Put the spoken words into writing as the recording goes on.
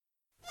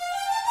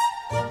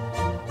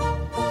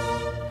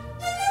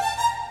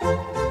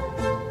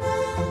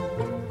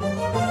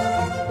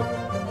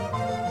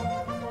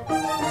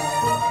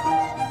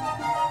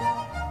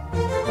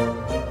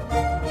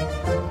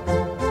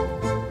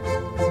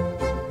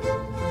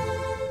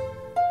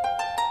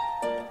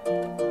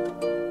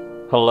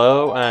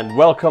Hello and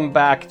welcome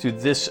back to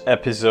this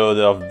episode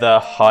of the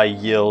High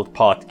Yield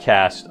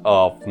Podcast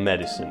of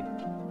Medicine.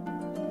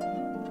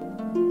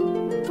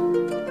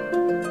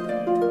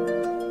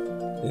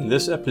 In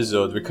this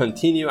episode, we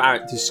continue our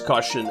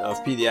discussion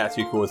of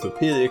pediatric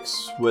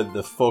orthopedics with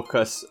the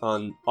focus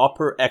on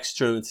upper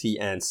extremity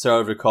and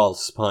cervical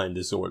spine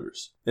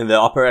disorders. In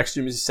the upper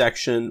extremity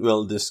section,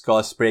 we'll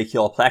discuss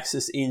brachial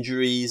plexus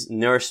injuries,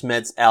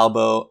 Nursemaid's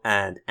elbow,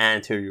 and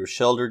anterior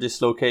shoulder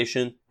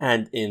dislocation.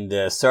 And in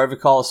the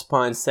cervical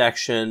spine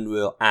section,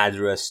 we'll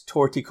address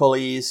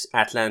Torticollis,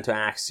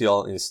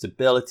 Atlantoaxial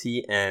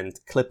instability, and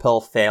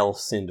Klippel-Feil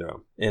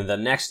syndrome. In the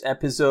next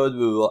episode,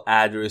 we will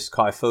address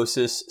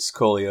kyphosis,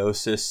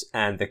 scoliosis,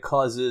 and the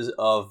causes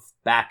of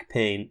back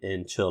pain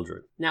in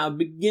children. Now,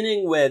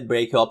 beginning with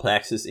brachial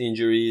plexus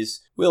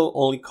injuries, we'll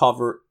only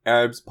cover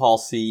Erb's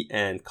palsy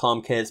and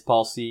Klumpke's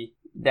palsy.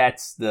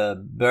 That's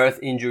the birth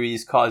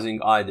injuries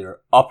causing either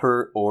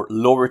upper or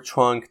lower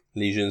trunk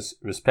lesions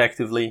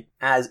respectively,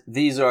 as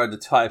these are the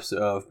types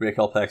of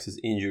brachial plexus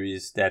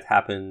injuries that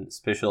happen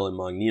especially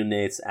among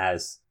neonates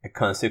as a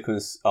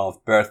consequence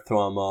of birth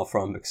trauma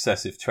from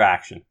excessive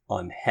traction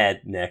on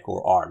head, neck,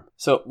 or arm.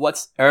 So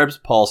what's Erb's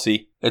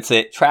palsy? It's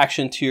a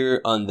traction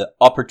tear on the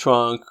upper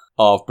trunk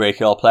of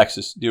brachial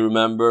plexus. Do you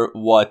remember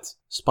what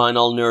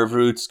spinal nerve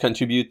roots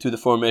contribute to the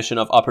formation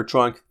of upper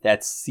trunk?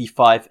 That's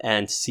C5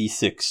 and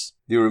C6.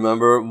 Do you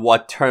remember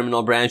what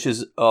terminal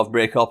branches of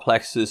brachial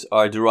plexus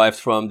are derived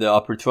from the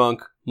upper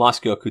trunk?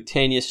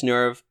 Musculocutaneous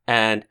nerve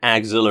and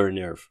axillary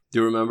nerve. Do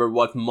you remember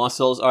what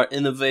muscles are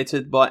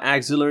innervated by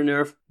axillary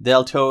nerve?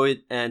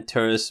 Deltoid and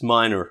teres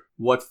minor.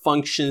 What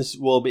functions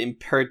will be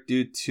impaired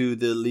due to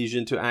the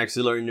lesion to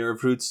axillary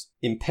nerve roots?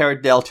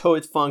 Impaired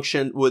deltoid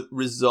function would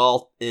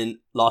result in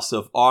loss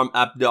of arm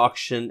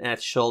abduction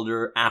at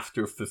shoulder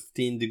after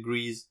 15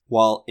 degrees,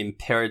 while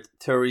impaired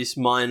teres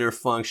minor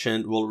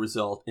function will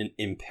result in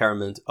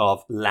impairment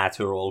of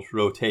lateral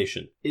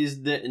rotation.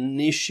 Is the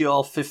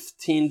initial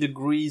 15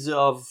 degrees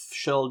of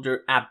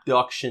shoulder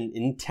abduction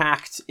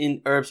intact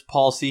in Erb's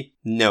palsy?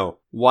 No.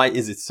 Why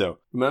is it so?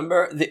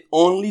 Remember, the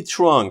only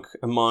trunk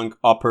among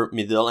upper,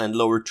 middle, and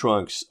lower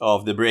trunks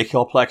of the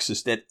brachial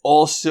plexus that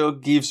also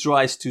gives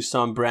rise to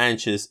some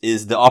branches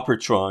is the upper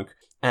trunk,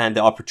 and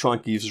the upper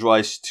trunk gives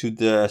rise to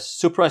the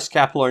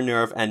suprascapular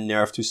nerve and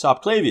nerve to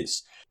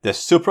subclavius. The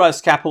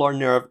suprascapular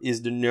nerve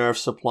is the nerve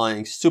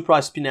supplying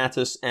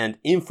supraspinatus and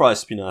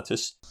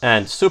infraspinatus,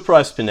 and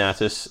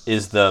supraspinatus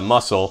is the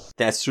muscle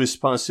that's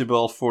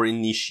responsible for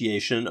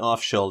initiation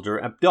of shoulder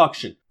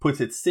abduction.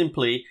 Put it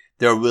simply,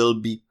 there will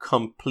be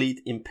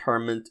complete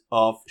impairment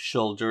of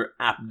shoulder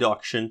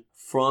abduction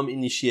from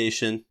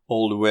initiation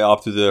all the way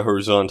up to the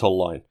horizontal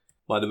line.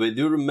 By the way,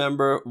 do you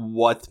remember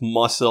what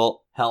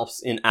muscle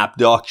helps in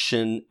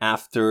abduction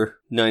after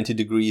 90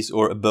 degrees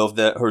or above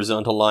the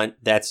horizontal line?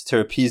 That's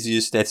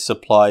trapezius, that's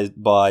supplied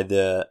by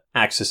the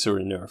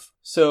accessory nerve.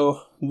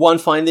 So, one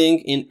finding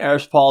in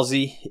Erb's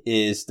palsy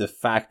is the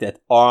fact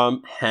that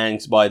arm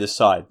hangs by the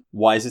side.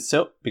 Why is it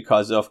so?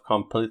 Because of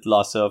complete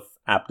loss of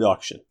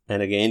abduction.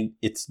 And again,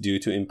 it's due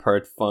to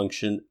impaired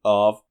function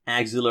of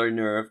axillary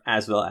nerve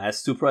as well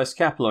as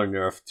suprascapular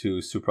nerve to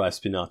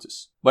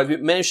supraspinatus. But we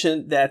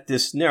mentioned that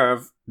this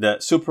nerve, the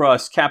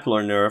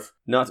suprascapular nerve,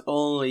 not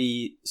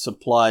only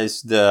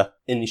supplies the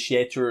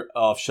initiator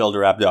of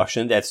shoulder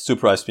abduction, that's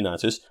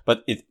supraspinatus,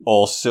 but it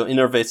also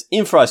innervates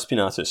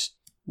infraspinatus.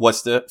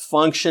 What's the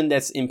function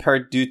that's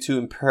impaired due to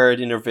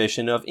impaired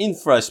innervation of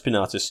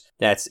infraspinatus?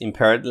 That's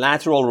impaired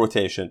lateral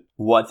rotation.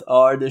 What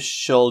are the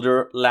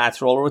shoulder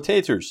lateral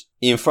rotators?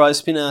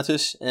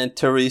 Infraspinatus and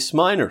teres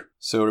minor.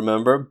 So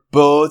remember,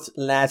 both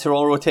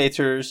lateral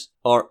rotators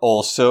are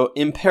also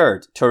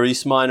impaired.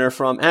 Teres minor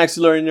from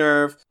axillary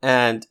nerve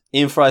and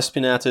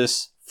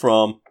infraspinatus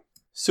from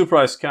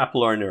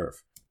suprascapular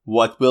nerve.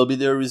 What will be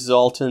the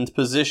resultant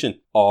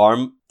position?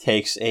 Arm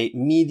takes a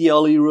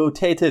medially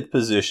rotated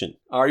position.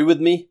 Are you with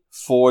me?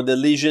 For the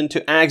lesion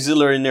to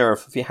axillary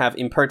nerve, we have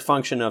impaired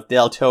function of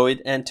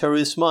deltoid and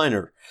teres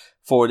minor.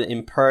 For the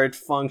impaired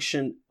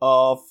function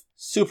of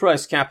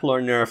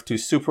suprascapular nerve to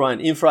supra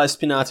and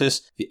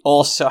infraspinatus, we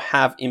also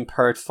have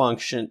impaired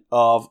function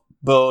of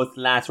both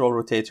lateral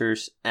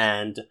rotators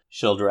and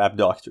shoulder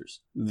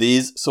abductors.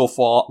 These so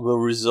far will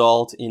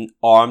result in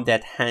arm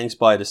that hangs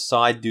by the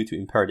side due to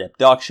impaired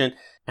abduction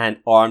and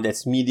arm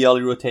that's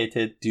medially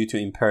rotated due to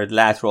impaired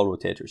lateral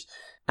rotators.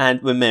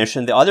 And we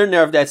mentioned the other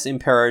nerve that's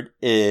impaired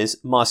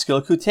is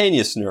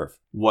musculocutaneous nerve.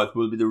 What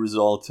will be the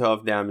result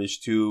of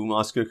damage to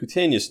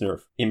musculocutaneous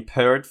nerve?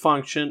 Impaired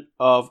function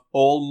of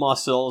all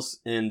muscles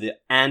in the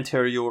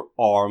anterior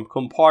arm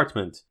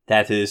compartment.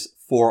 That is,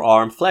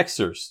 forearm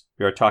flexors.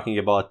 We are talking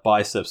about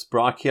biceps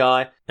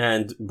brachii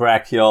and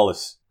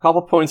brachialis.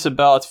 Couple points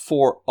about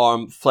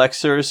forearm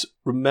flexors.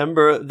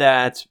 Remember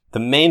that the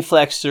main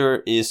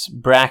flexor is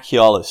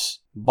brachialis.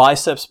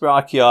 Biceps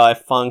brachii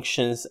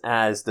functions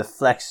as the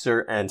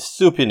flexor and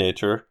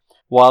supinator,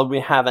 while we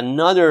have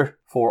another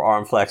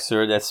forearm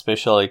flexor that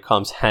especially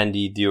comes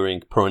handy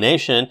during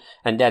pronation,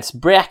 and that's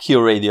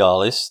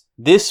brachioradialis.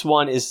 This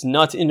one is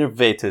not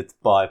innervated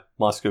by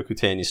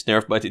musculocutaneous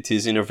nerve, but it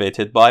is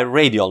innervated by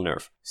radial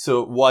nerve.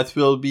 So what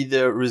will be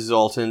the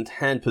resultant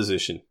hand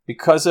position?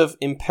 Because of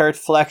impaired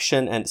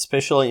flexion and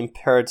especially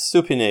impaired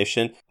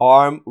supination,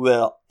 arm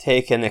will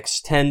take an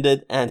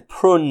extended and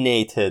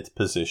pronated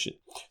position.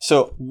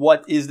 So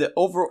what is the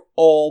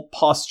overall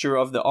posture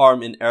of the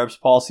arm in Erb's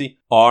palsy?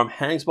 Arm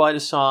hangs by the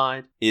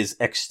side, is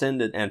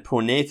extended and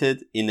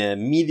pronated in a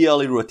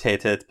medially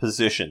rotated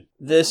position.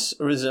 This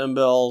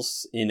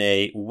resembles in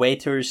a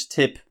waiter's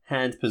tip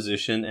hand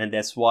position, and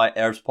that's why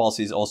Erb's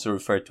palsy is also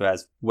referred to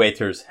as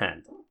waiter's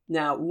hand.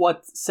 Now,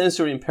 what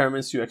sensory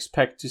impairments you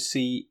expect to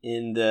see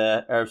in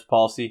the Erb's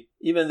palsy?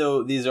 Even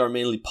though these are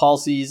mainly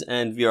palsies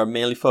and we are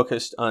mainly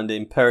focused on the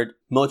impaired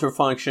motor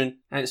function,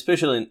 and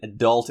especially in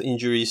adult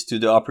injuries to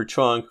the upper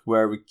trunk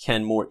where we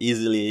can more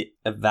easily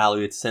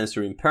evaluate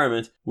sensory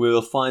impairment, we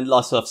will find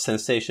loss of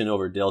sensation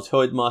over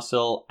deltoid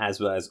muscle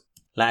as well as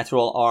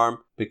lateral arm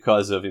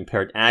because of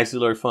impaired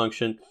axillary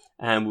function,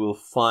 and we'll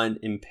find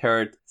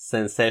impaired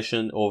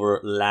sensation over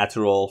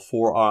lateral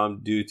forearm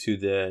due to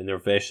the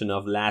innervation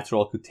of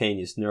lateral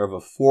cutaneous nerve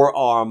of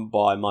forearm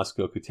by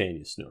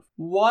musculocutaneous nerve.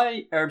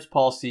 Why Erb's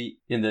palsy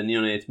in the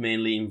neonate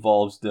mainly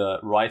involves the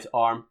right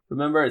arm?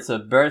 Remember, it's a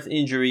birth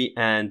injury,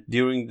 and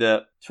during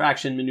the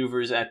traction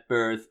maneuvers at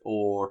birth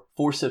or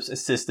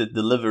forceps-assisted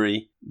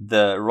delivery,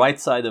 the right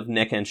side of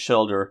neck and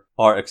shoulder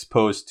are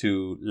exposed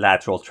to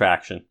lateral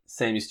traction.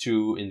 Same is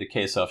true in the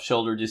case of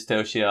shoulder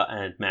dystocia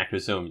and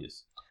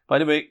macrosomias. By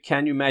the way,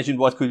 can you imagine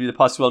what could be the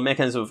possible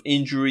mechanism of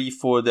injury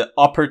for the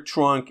upper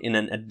trunk in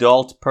an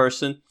adult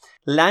person?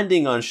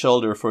 Landing on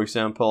shoulder, for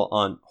example,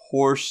 on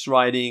horse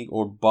riding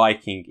or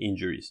biking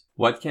injuries.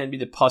 What can be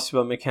the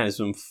possible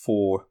mechanism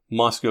for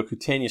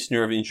musculocutaneous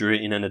nerve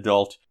injury in an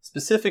adult?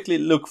 Specifically,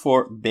 look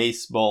for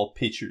baseball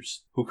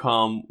pitchers who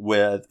come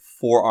with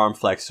forearm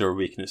flexor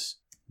weakness.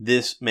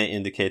 This may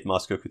indicate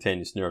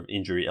musculocutaneous nerve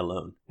injury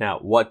alone. Now,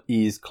 what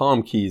is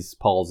Klumpke's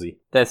palsy?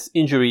 That's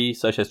injury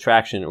such as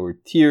traction or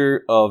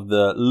tear of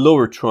the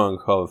lower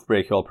trunk of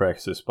brachial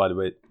plexus. By the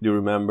way, do you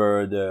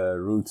remember the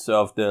roots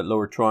of the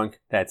lower trunk?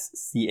 That's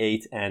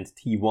C8 and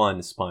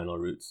T1 spinal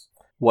roots.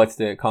 What's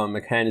the common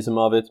mechanism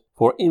of it?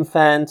 For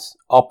infants,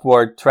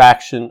 upward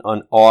traction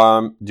on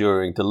arm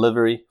during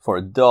delivery. For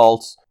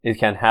adults, it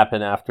can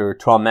happen after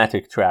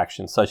traumatic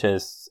traction, such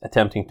as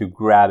attempting to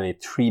grab a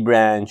tree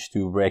branch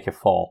to break a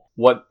fall.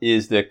 What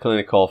is the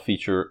clinical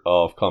feature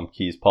of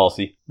Klumpke's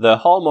palsy? The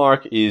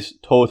hallmark is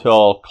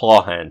total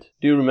claw hand.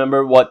 Do you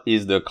remember what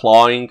is the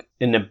clawing?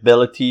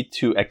 Inability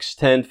to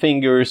extend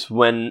fingers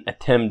when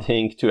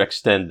attempting to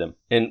extend them.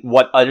 In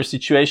what other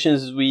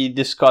situations we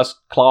discuss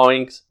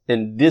clawings?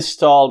 In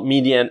distal,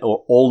 median,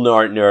 or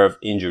ulnar nerve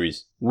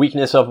injuries.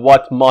 Weakness of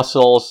what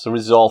muscles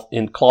result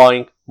in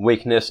clawing?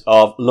 Weakness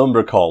of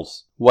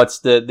lumbricals. What's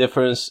the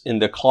difference in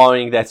the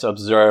clawing that's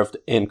observed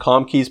in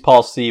Klumpke's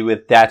palsy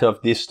with that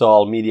of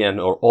distal, median,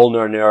 or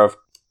ulnar nerve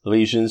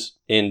lesions?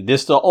 In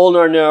distal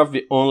ulnar nerve,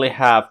 we only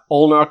have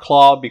ulnar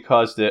claw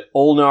because the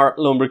ulnar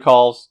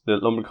lumbricals, the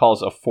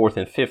lumbricals of fourth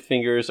and fifth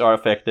fingers are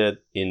affected.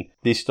 In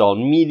distal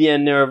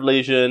median nerve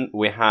lesion,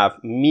 we have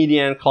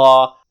median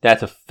claw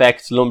that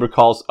affects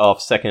lumbricals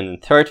of second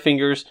and third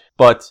fingers.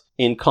 But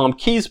in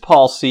Klumpke's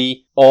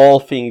palsy, all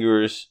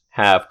fingers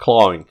have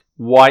clawing.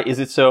 Why is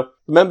it so?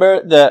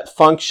 Remember, the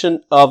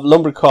function of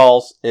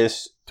lumbricals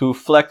is to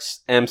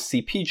flex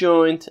MCP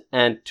joint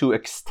and to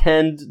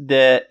extend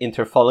the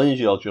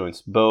interphalangeal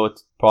joints,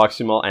 both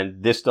proximal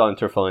and distal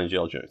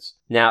interphalangeal joints.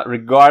 Now,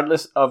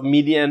 regardless of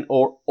median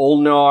or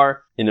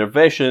ulnar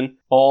innervation,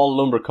 all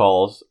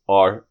lumbricals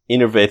are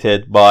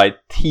innervated by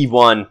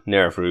T1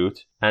 nerve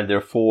root, and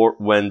therefore,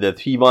 when the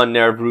T1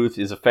 nerve root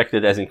is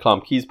affected, as in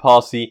Klumpke's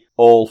palsy,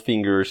 all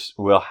fingers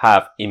will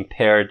have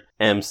impaired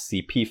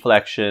MCP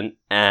flexion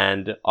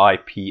and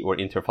IP or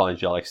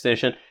interphalangeal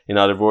extension. In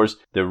other words,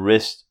 the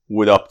wrist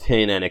would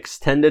obtain an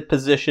extended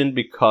position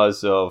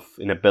because of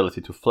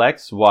inability to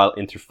flex, while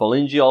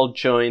interphalangeal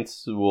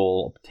joints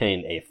will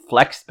obtain a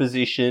flexed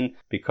position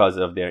because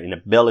of their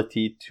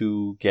inability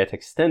to get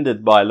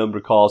extended by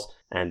lumbricals,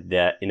 and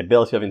the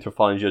inability of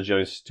interphalangeal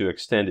joints to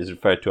extend is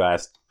referred to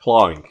as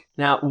clawing.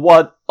 Now,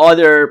 what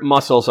other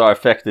muscles are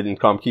affected in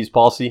Klumpke's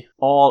palsy?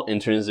 All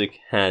intrinsic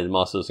hand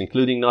muscles,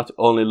 including not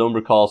only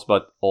lumbricals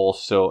but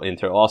also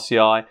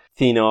interossei,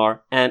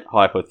 thenar, and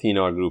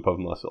hypothenar group of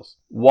muscles.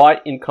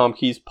 Why in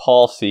Klumpke's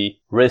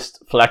palsy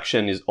wrist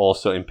flexion is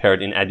also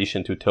impaired in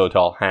addition to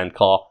total hand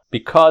claw?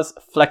 Because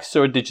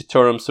flexor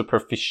digitorum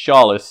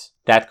superficialis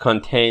that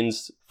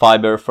contains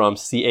fiber from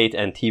C8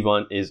 and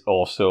T1 is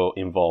also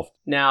involved.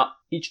 Now,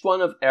 each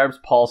one of Erb's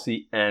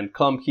palsy and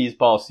Klumpke's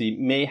palsy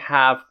may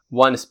have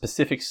one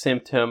specific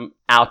symptom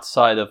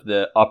outside of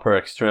the upper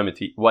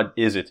extremity. What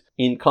is it?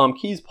 In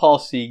Klumpke's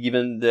palsy,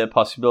 given the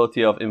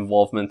possibility of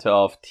involvement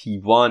of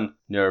T1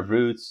 nerve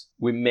roots,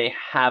 we may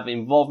have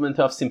involvement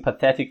of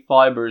sympathetic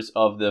fibers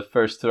of the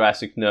first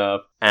thoracic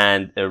nerve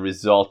and a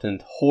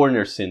resultant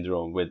Horner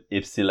syndrome with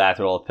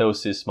ipsilateral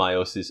ptosis,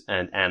 meiosis,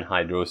 and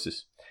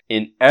anhydrosis.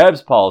 In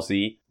Erb's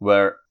palsy,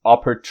 where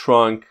upper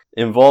trunk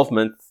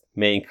involvement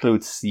may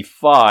include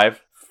C5,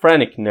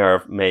 phrenic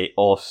nerve may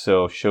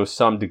also show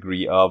some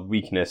degree of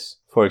weakness,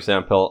 for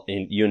example,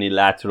 in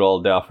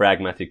unilateral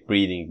diaphragmatic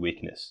breathing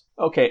weakness.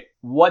 Okay,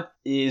 what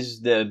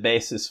is the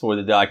basis for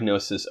the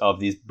diagnosis of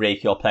these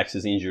brachial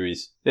plexus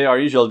injuries? They are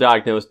usually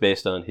diagnosed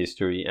based on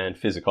history and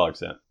physical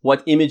exam.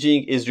 What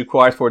imaging is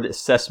required for the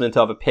assessment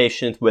of a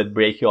patient with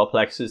brachial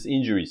plexus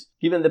injuries?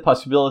 Given the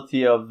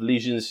possibility of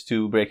lesions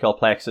to brachial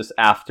plexus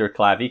after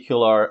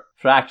clavicular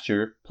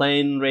fracture,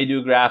 plain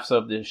radiographs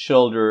of the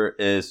shoulder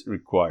is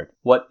required.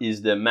 What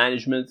is the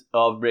management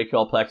of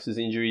brachial plexus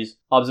injuries?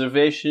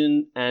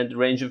 Observation and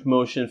range of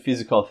motion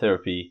physical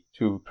therapy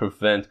to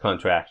prevent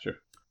contracture.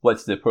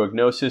 What's the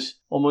prognosis?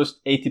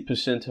 Almost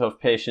 80% of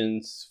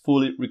patients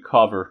fully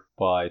recover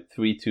by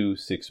 3 to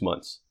 6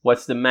 months.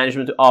 What's the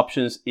management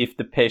options if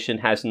the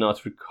patient has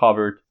not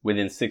recovered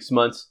within 6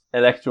 months?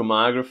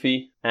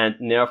 Electromyography and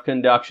nerve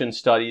conduction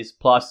studies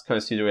plus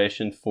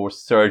consideration for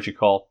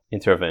surgical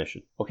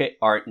intervention. Okay,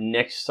 our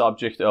next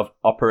subject of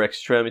upper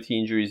extremity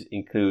injuries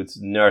includes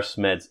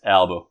Nursemaid's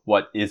elbow.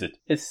 What is it?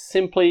 It's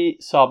simply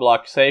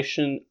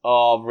subluxation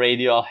of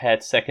radial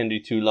head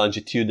secondary to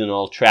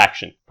longitudinal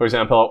traction. For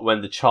example,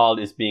 when the child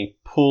is being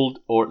pulled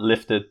or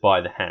lifted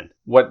by the hand.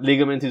 What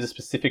ligament is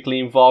specifically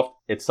involved?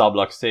 It's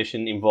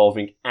subluxation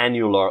involving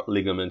annular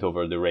ligament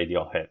over the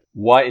radial head.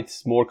 Why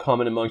it's more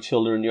common among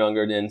children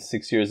younger than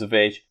 6 years of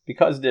age?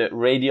 Because the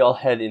radial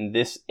head in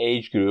this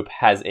age group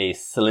has a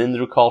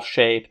cylindrical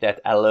shape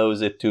that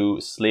allows it to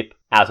slip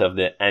out of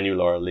the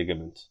annular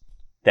ligament.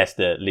 That's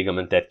the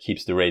ligament that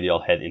keeps the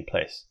radial head in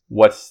place.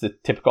 What's the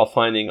typical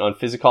finding on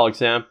physical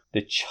exam?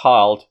 The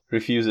child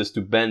refuses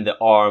to bend the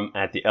arm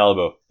at the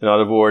elbow. In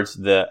other words,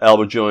 the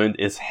elbow joint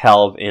is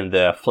held in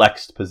the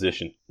flexed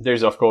position.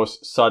 There's of course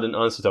sudden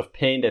onset of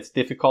pain that's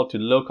difficult to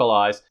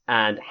localize,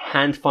 and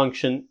hand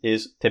function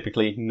is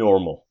typically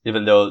normal,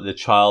 even though the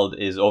child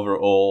is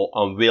overall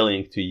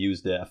unwilling to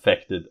use the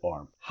affected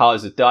arm. How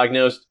is it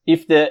diagnosed?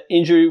 If the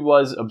injury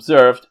was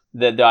observed,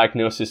 the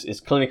diagnosis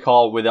is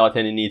clinical without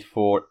any need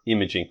for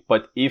imaging.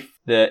 But if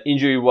the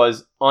injury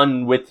was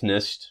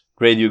unwitnessed,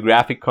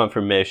 radiographic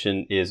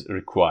confirmation is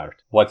required.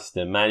 What's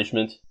the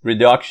management?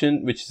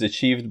 Reduction, which is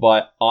achieved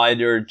by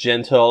either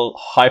gentle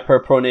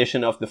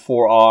hyperpronation of the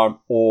forearm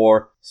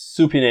or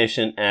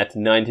supination at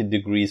 90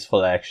 degrees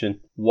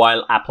flexion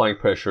while applying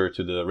pressure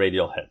to the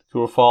radial head.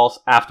 True or false?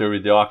 After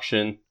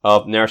reduction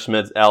of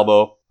Nursemaid's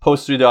elbow,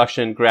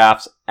 post-reduction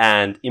grafts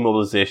and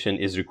immobilization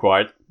is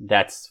required.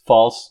 That's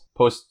false.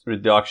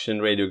 Post-reduction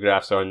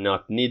radiographs are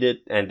not needed,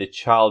 and the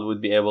child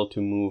would be able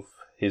to move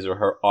his or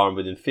her arm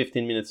within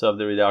 15 minutes of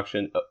the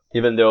reduction,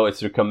 even though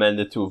it's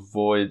recommended to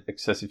avoid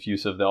excessive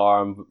use of the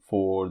arm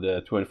for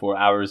the 24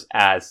 hours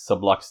as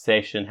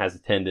subluxation has a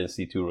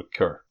tendency to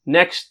recur.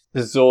 Next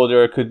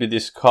disorder could be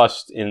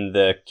discussed in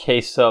the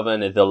case of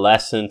an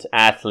adolescent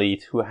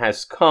athlete who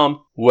has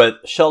come with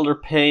shoulder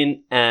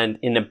pain and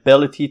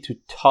inability to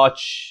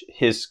touch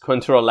his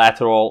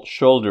contralateral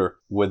shoulder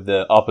with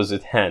the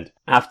opposite hand.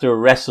 After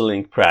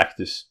wrestling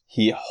practice,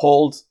 he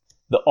holds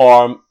the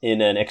arm in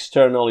an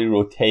externally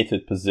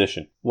rotated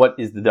position. What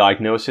is the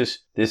diagnosis?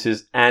 This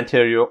is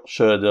anterior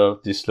shoulder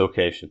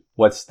dislocation.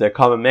 What's the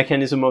common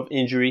mechanism of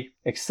injury?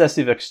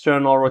 Excessive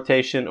external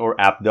rotation or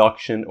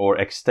abduction or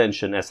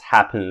extension, as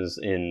happens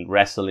in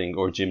wrestling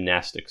or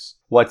gymnastics.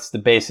 What's the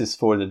basis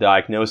for the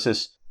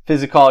diagnosis?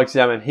 Physical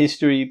exam and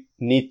history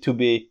need to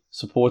be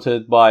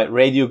supported by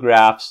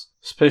radiographs,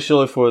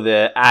 especially for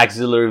the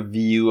axillary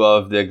view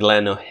of the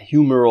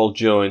glenohumeral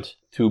joint,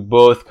 to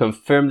both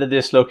confirm the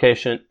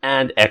dislocation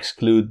and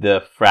exclude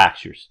the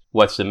fractures.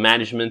 What's the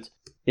management?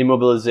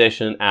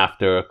 Immobilization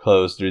after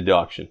closed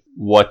reduction.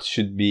 What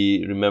should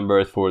be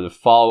remembered for the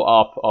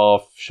follow-up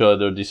of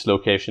shoulder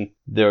dislocation?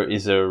 There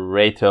is a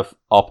rate of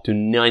up to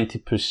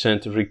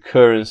 90%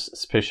 recurrence,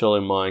 especially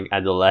among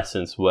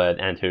adolescents with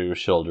anterior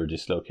shoulder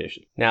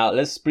dislocation. Now,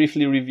 let's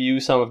briefly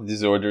review some of the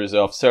disorders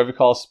of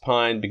cervical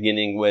spine,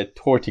 beginning with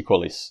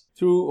torticollis.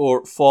 True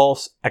or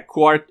false,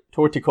 acquired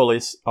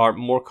torticollis are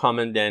more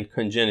common than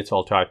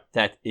congenital type.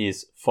 That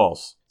is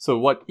false. So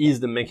what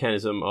is the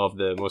mechanism of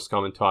the most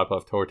common type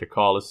of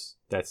torticollis?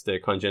 That's the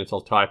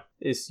congenital type.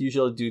 It's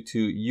usually due to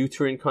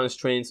uterine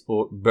constraints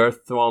or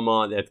birth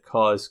trauma that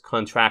cause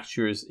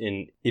contractures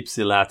in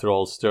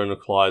ipsilateral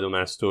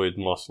sternocleidomastoid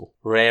muscle.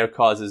 Rare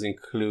causes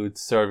include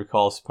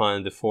cervical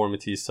spine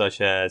deformities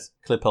such as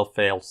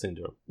Klippel-Feil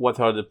syndrome. What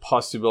are the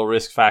possible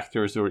risk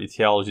factors or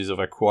etiologies of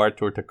acquired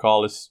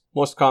torticollis?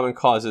 Most common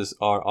causes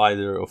are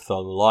either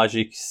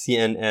ophthalmologic,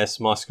 CNS,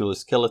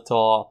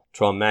 musculoskeletal,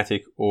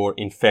 traumatic, or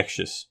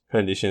infectious.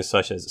 Conditions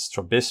such as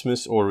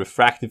strabismus or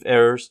refractive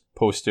errors,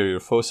 posterior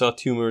fossa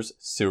tumors,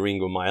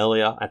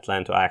 syringomyelia,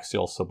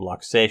 Atlantoaxial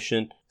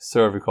subluxation,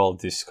 cervical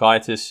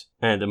discitis,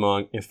 and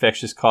among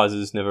infectious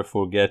causes, never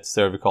forget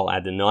cervical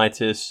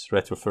adenitis,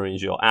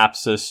 retropharyngeal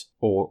abscess,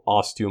 or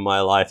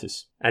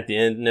osteomyelitis. At the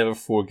end, never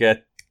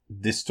forget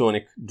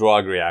dystonic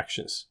drug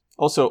reactions.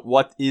 Also,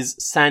 what is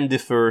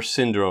Sandifer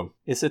syndrome?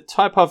 It's a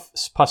type of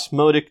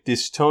spasmodic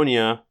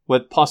dystonia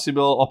with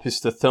possible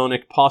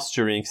opisthothonic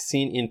posturing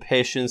seen in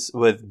patients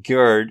with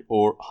GERD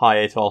or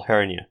hiatal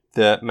hernia.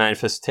 The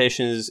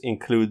manifestations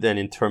include an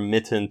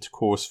intermittent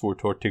course for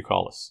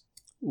torticollis.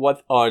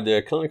 What are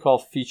the clinical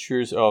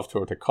features of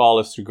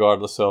torticollis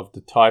regardless of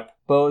the type?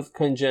 Both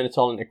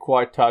congenital and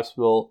acquired types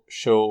will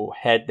show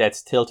head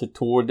that's tilted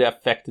toward the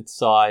affected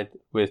side,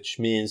 which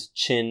means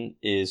chin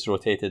is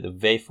rotated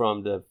away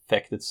from the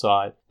affected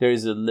side. There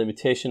is a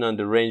limitation on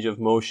the range of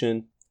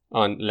motion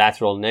on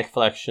lateral neck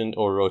flexion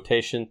or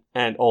rotation,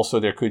 and also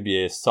there could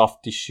be a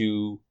soft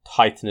tissue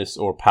tightness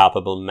or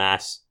palpable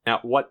mass. Now,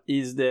 what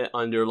is the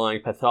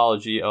underlying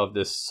pathology of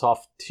the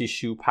soft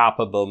tissue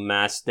palpable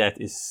mass that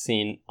is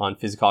seen on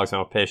physical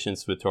exam of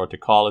patients with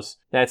torticollis?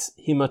 That's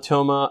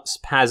hematoma,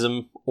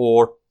 spasm,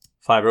 or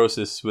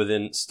fibrosis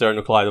within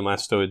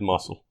sternocleidomastoid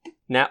muscle.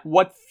 Now,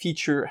 what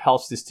feature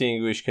helps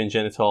distinguish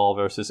congenital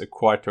versus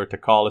acquired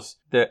torticollis?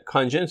 The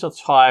congenital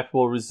type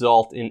will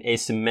result in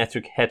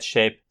asymmetric head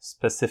shape,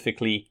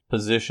 specifically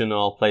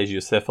positional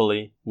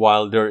plagiocephaly,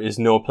 while there is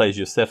no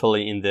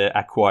plagiocephaly in the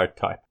acquired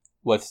type.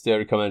 What's the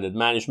recommended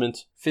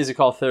management?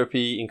 Physical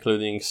therapy,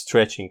 including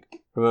stretching.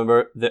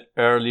 Remember, the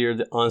earlier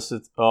the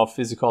onset of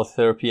physical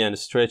therapy and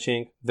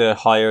stretching, the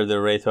higher the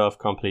rate of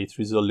complete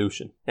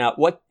resolution. Now,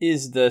 what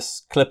is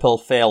this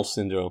Klippel-Feil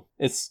syndrome?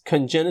 It's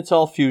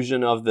congenital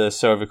fusion of the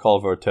cervical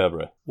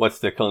vertebra. What's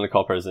the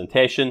clinical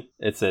presentation?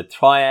 It's a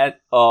triad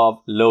of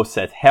low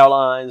set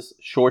hairlines,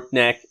 short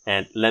neck,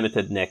 and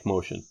limited neck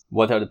motion.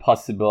 What are the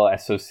possible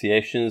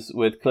associations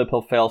with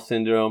Klippel-Feil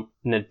syndrome?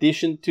 In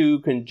addition to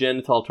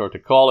congenital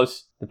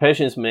torticollis, the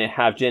patients may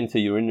have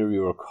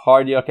genitourinary or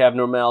cardiac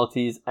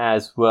abnormalities,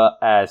 as well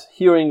as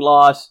hearing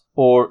loss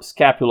or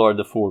scapular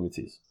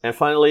deformities. And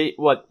finally,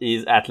 what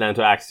is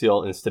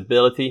atlantoaxial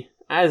instability?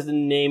 As the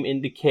name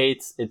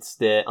indicates, it's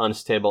the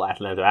unstable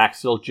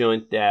atlantoaxial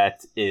joint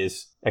that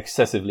is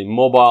excessively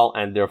mobile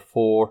and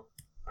therefore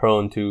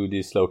prone to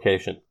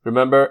dislocation.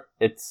 Remember,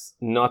 it's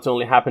not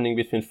only happening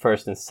between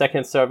first and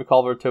second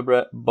cervical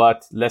vertebra,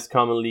 but less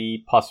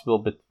commonly possible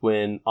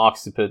between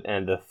occiput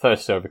and the third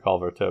cervical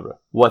vertebra.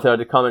 What are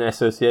the common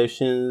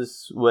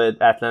associations with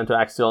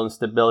atlantoaxial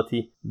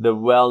instability? The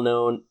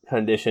well-known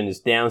condition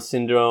is Down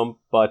syndrome,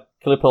 but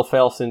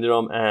Klippel-Feil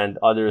syndrome and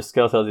other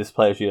skeletal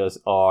dysplasias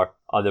are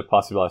other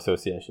possible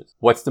associations.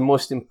 What's the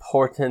most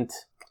important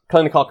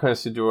clinical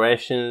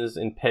considerations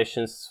in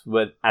patients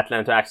with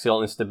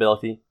atlantoaxial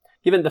instability?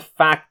 Given the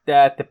fact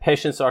that the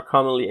patients are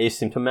commonly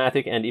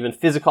asymptomatic and even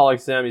physical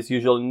exam is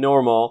usually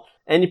normal,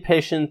 any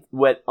patient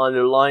with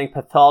underlying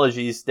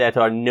pathologies that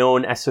are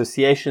known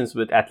associations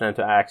with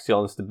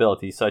atlantoaxial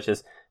instability, such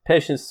as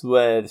patients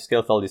with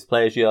skeletal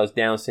dysplasias,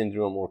 Down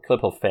syndrome, or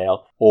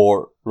Klippel-Feil,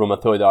 or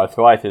rheumatoid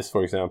arthritis,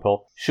 for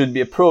example, should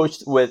be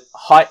approached with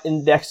high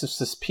index of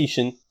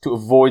suspicion to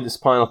avoid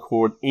spinal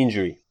cord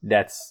injury.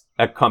 That's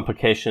a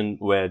complication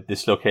with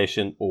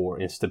dislocation or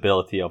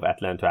instability of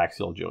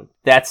atlantoaxial joint.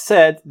 That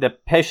said, the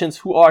patients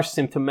who are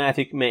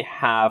symptomatic may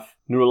have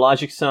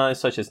neurologic signs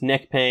such as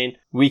neck pain,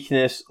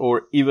 weakness,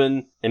 or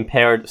even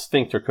impaired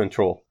sphincter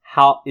control.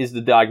 How is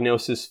the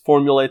diagnosis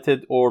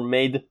formulated or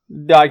made?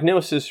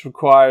 Diagnosis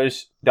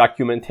requires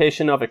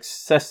documentation of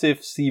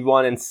excessive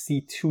C1 and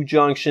C2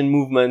 junction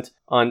movement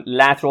on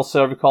lateral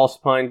cervical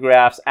spine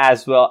grafts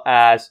as well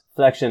as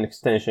flexion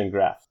extension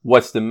grafts.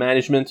 What's the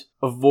management?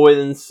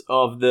 Avoidance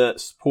of the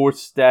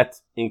sports that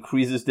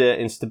increases the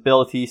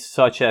instability,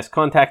 such as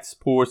contact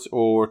sports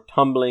or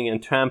tumbling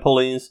and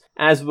trampolines,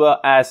 as well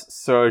as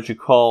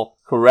surgical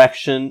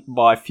correction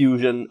by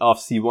fusion of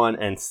C1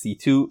 and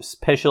C2,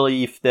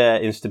 especially if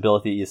the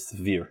instability is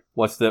severe.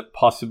 What's the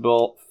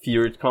possible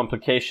feared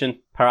complication?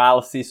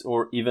 Paralysis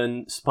or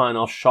even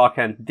spinal shock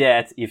and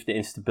death if the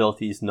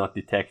instability is not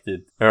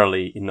detected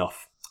early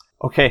enough.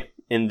 Okay,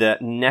 in the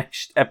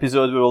next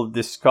episode we will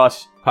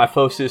discuss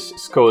kyphosis,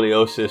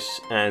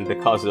 scoliosis, and the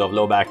causes of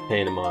low back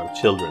pain among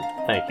children.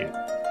 Thank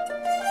you.